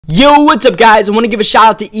Yo, what's up guys? I want to give a shout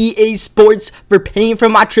out to EA Sports for paying for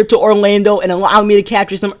my trip to Orlando and allowing me to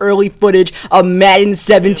capture some early footage of Madden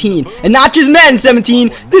 17. And not just Madden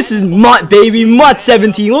 17, this is MUT, baby, MUT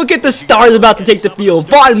 17. Look at the stars about to take the field.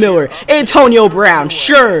 Von Miller, Antonio Brown,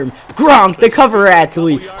 Sherm, Gronk, the cover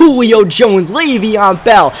athlete, Julio Jones, Le'Veon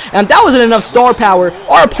Bell. And if that wasn't enough star power,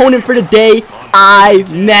 our opponent for the day,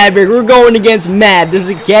 iMAV3RIQ. We're going against Mad. Does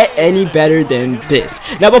it get any better than this?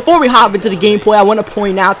 Now, before we hop into the gameplay, I want to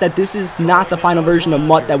point out that this is not the final version of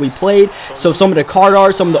MUT that we played. So some of the card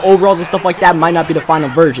art, some of the overalls and stuff like that might not be the final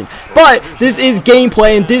version. But this is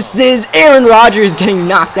gameplay, and this is Aaron Rodgers getting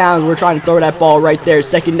knocked down. We're trying to throw that ball right there.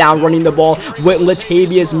 Second down, running the ball with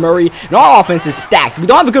Latavius Murray. And our offense is stacked. We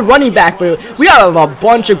don't have a good running back, but we have a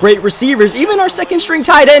bunch of great receivers. Even our second string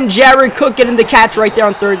tight end, Jared Cook, getting the catch right there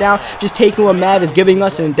on third down. Just taking what Mav is giving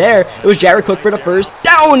us, and there it was Jared Cook for the first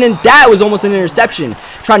down, and that was almost an interception.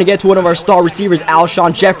 Trying to get to one of our star receivers,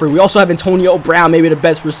 Alshon Jeffrey. We also have Antonio Brown, maybe the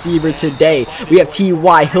best receiver today. We have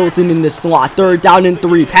T.Y. Hilton in the slot. Third down and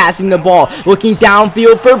 3, passing the ball, looking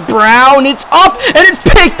downfield for Brown. It's up and it's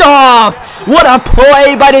picked off. What a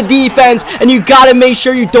play by the defense, and you gotta make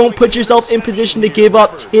sure you don't put yourself in position to give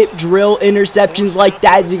up tip drill interceptions like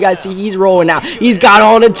that. As you guys see, he's rolling out. He's got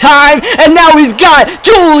all the time, and now he's got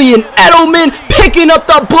Julian Edelman picking up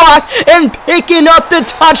the block and picking up the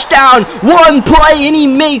touchdown. One play and he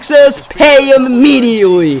makes us pay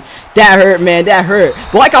immediately. That hurt, man. That hurt.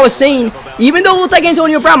 But like I was saying, even though it looked like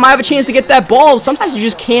Antonio Brown might have a chance to get that ball, sometimes you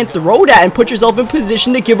just can't throw that and put yourself in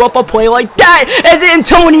position to give up a play like that. As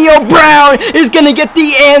Antonio Brown is going to get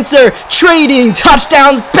the answer. Trading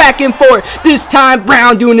touchdowns back and forth. This time,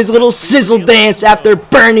 Brown doing his little sizzle dance after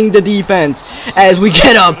burning the defense. As we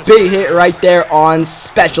get a big hit right there on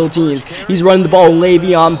special teams. He's running the ball with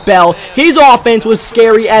Le'Veon Bell. His offense was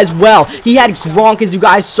scary as well. He had Gronk, as you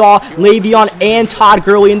guys saw, Le'Veon and Todd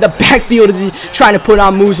Gurley in the backfield as he trying to put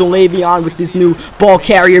on moves on Le'Veon with this new ball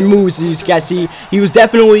carrier moves. As you guys see, he was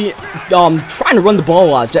definitely trying to run the ball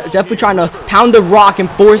a lot. Definitely trying to pound the rock and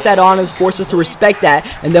force that on us, force us to respect that,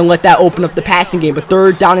 and then let that open up the passing game. But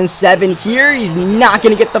third down and 7 here. He's not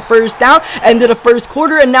going to get the first down. End of the first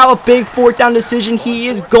quarter, and now a big fourth down decision. He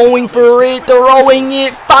is going for it, throwing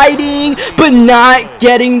it, fighting, but not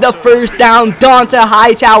getting the first down. Dante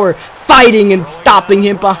Hightower fighting and stopping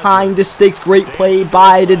him behind the sticks. Great play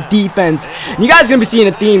by the defense. And you guys are gonna be seeing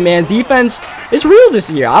a theme, man. Defense is real this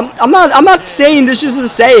year. I'm not saying this just to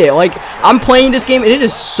say it. Like, I'm playing this game and it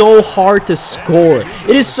is so hard to score.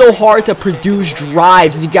 It is so hard to produce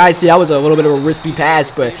drives. As you guys see, that was a little bit of a risky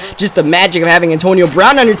pass, but just the magic of having Antonio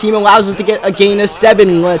Brown on your team allows us to get a gain of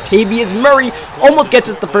 7. Latavius Murray almost gets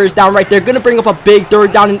us the first down right there. Gonna bring up a big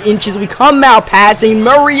third down in inches. We come out passing.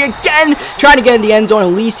 Murray again trying to get in the end zone.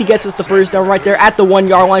 At least he gets us the first down right there at the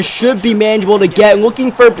 1-yard line. Should be manageable to get.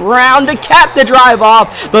 Looking for Brown to cap the drive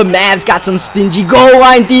off, but Mavs got some stingy goal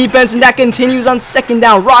line defense, and that continues on second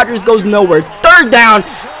down. Rodgers goes nowhere. Third down.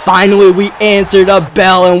 Finally, we answered a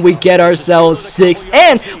bell, and we get ourselves 6.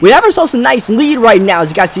 And we have ourselves a nice lead right now. As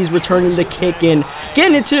you guys see, he's returning the kick and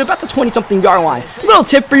getting it to about the 20-something yard line. Little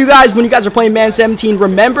tip for you guys when you guys are playing Madden 17.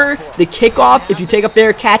 Remember, the kickoff, if you take up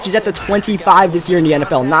their catch, is at the 25 this year in the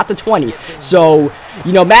NFL, not the 20. So,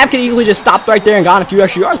 you know, Mav could easily just stop right there and got a few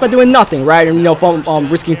extra yards by doing nothing, right? And, you know,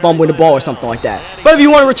 risking fumbling the ball or something like that. But if you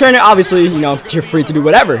want to return it, obviously, you know, you're free to do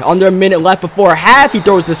whatever. Under a minute left before half, he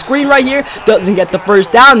throws the screen right here, doesn't get the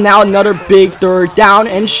first down. Now another big third down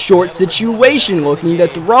and short situation. Looking to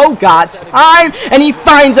throw, got time, and he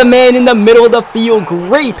finds a man in the middle of the field.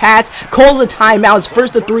 Great pass, calls a timeout. His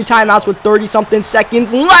first of 3 timeouts with 30-something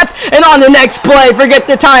seconds left. And on the next play, forget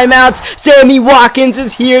the timeouts, Sammy Watkins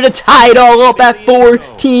is here to tie it all up at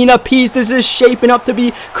 14 apiece. This is shaping up to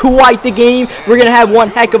be quite the game. We're going to have one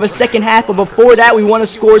heck of a second half, but before that, we want to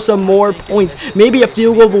score some more points. Maybe a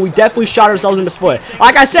field goal, but we definitely shot ourselves in the foot.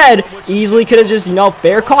 Like I said, easily could have just, you know,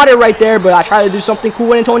 fair caught it right there, but I tried to do something cool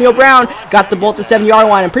with Antonio Brown. Got the ball at the 7-yard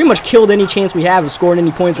line and pretty much killed any chance we have of scoring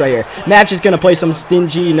any points right here. Mav's just going to play some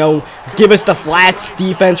stingy, you know, give us the flats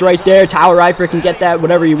defense right there. Tyler Eifert can get that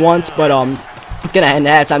whatever he wants, but it's going to end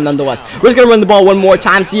at halftime nonetheless. We're just going to run the ball one more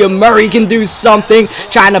time. See if Murray can do something.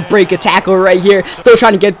 Trying to break a tackle right here. Still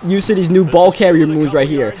trying to get used to these new ball carrier moves right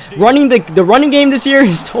here. Running the running game this year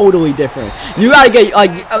is totally different. You got to get,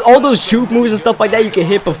 like, all those juke moves and stuff like that you can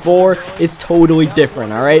hit before. It's totally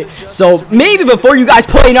different, all right? So maybe before you guys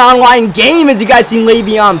play an online game, as you guys see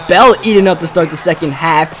Le'Veon Bell eating up to start the second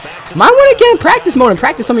half, might want to get in practice mode and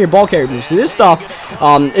practice some of your ball carrier moves. So this stuff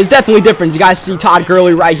is definitely different. You guys see Todd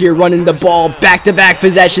Gurley right here running the ball back back-to-back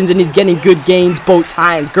possessions, and he's getting good gains both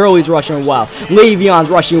times. Gurley's rushing well. Le'Veon's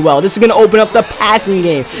rushing well. This is going to open up the passing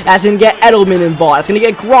game. That's going to get Edelman involved. That's going to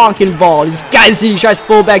get Gronk involved. This guy, see, he tries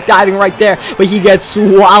fullback diving right there, but he gets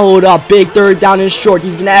swallowed up. Big third down and short.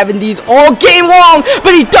 He's been having these all game long,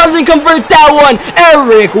 but he doesn't convert that one.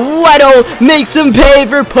 Eric Weddle makes him pay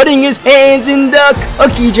for putting his hands in the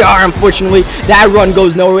cookie jar. Unfortunately, that run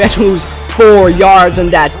goes nowhere. We actually lose 4 yards on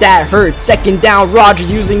that. That hurts. Second down, Rodgers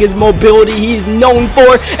using his mobility he's known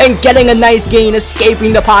for and getting a nice gain,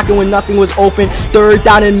 escaping the pocket when nothing was open. Third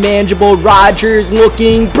down and manageable. Rodgers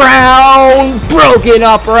looking brown, broken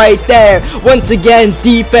up right there. Once again,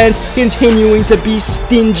 defense continuing to be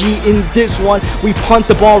stingy in this one. We punt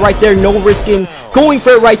the ball right there, no risking going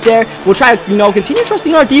for it right there. We'll try to, continue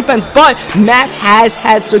trusting our defense, but Matt has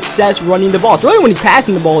had success running the ball. It's really when he's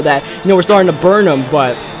passing the ball that, we're starting to burn him,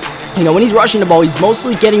 but when he's rushing the ball, he's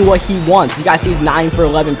mostly getting what he wants. You guys see he's 9 for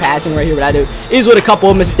 11 passing right here, but that is with a couple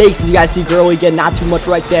of mistakes. As you guys see Gurley getting not too much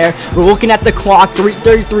right there. We're looking at the clock,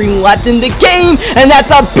 3:33 left in the game, and that's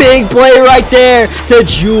a big play right there to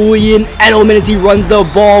Julian Edelman as he runs the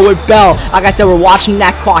ball with Bell. Like I said, we're watching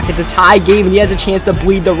that clock. It's a tie game, and he has a chance to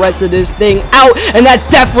bleed the rest of this thing out, and that's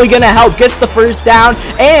definitely going to help. Gets the first down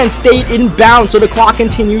and stayed in bounds, so the clock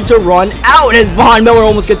continues to run out as Von Miller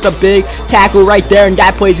almost gets the big tackle right there, and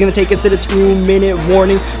that play is going to take us to the 2-minute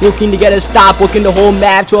warning. Looking to get a stop, looking to hold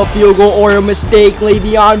Mav to a field goal or a mistake.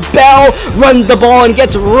 Le'Veon Bell runs the ball and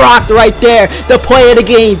gets rocked right there. The play of the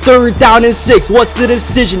game, 3rd down and 6. What's the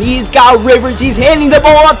decision? He's got Rivers. He's handing the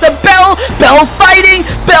ball off to Bell. Bell fighting.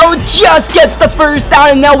 Bell just gets the first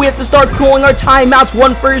down, and now we have to start calling our timeouts.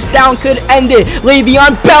 1 first down could end it.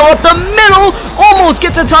 Le'Veon Bell up the middle, almost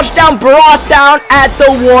gets a touchdown, brought down at the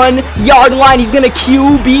 1-yard line. He's going to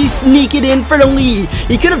QB sneak it in for the lead.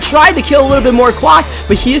 He could have tried to kill a little bit more clock,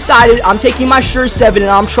 but he decided, I'm taking my sure 7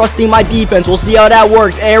 and I'm trusting my defense. We'll see how that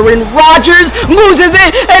works. Aaron Rodgers loses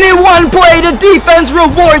it, and in one play, the defense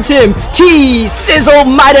rewards him. Sizzle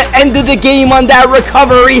might have ended the game on that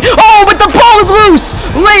recovery. Oh, but the ball is loose.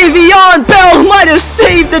 Le'Veon Bell might have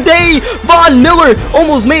saved the day. Von Miller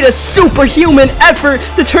almost made a superhuman effort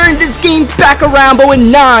to turn this game back around, but with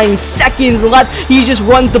 9 seconds left, he just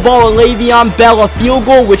runs the ball. And Le'Veon Bell, a field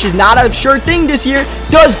goal, which is not a sure thing this year,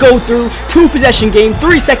 does go through. 2-possession game,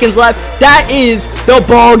 3 seconds left. That is the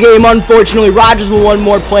ball game. Unfortunately, Rodgers with 1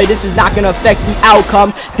 more play. This is not going to affect the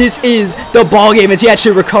outcome. This is the ball game as he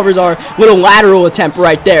actually recovers our little lateral attempt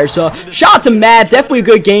right there. So shout out to Matt. Definitely a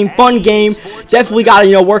good game, fun game. Definitely got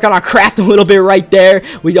to work on our craft a little bit right there.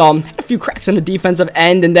 We had a few cracks on the defensive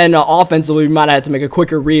end, and then offensively we might have had to make a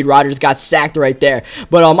quicker read. Rodgers got sacked right there.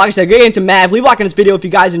 But like I said, great game to Matt. Leave a like on this video if you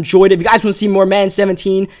guys enjoyed it. If you guys want to see more Madden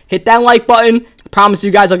 17, hit that like button. Promise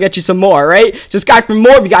you guys I'll get you some more, right? Subscribe for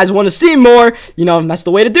more if you guys want to see more. That's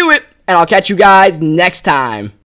the way to do it. And I'll catch you guys next time.